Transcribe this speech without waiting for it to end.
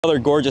Another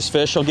gorgeous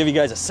fish. I'll give you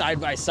guys a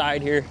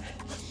side-by-side here.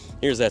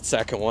 Here's that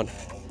second one.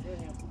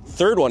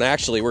 Third one,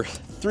 actually. We're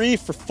 3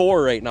 for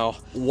 4 right now.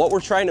 What we're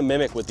trying to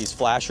mimic with these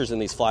flashers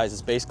and these flies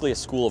is basically a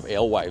school of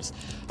alewives.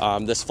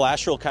 This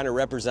flasher will kind of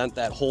represent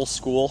that whole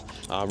school,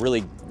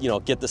 really,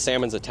 get the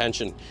salmon's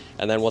attention.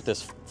 And then what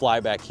this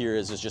fly back here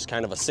is just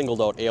kind of a singled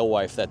out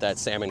alewife that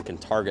salmon can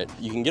target.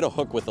 You can get a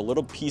hook with a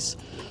little piece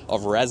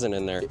of resin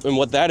in there. And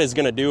what that is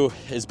gonna do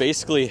is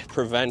basically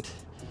prevent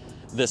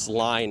this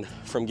line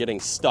from getting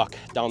stuck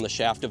down the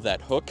shaft of that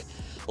hook.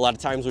 A lot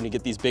of times when you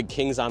get these big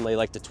kings on, they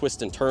like to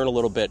twist and turn a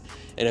little bit,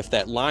 and if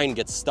that line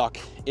gets stuck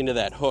into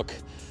that hook,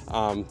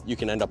 you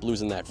can end up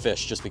losing that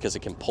fish just because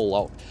it can pull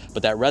out.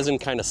 But that resin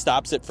kind of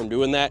stops it from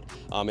doing that.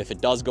 If it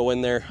does go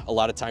in there, a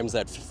lot of times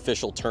that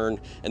fish will turn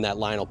and that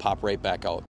line will pop right back out.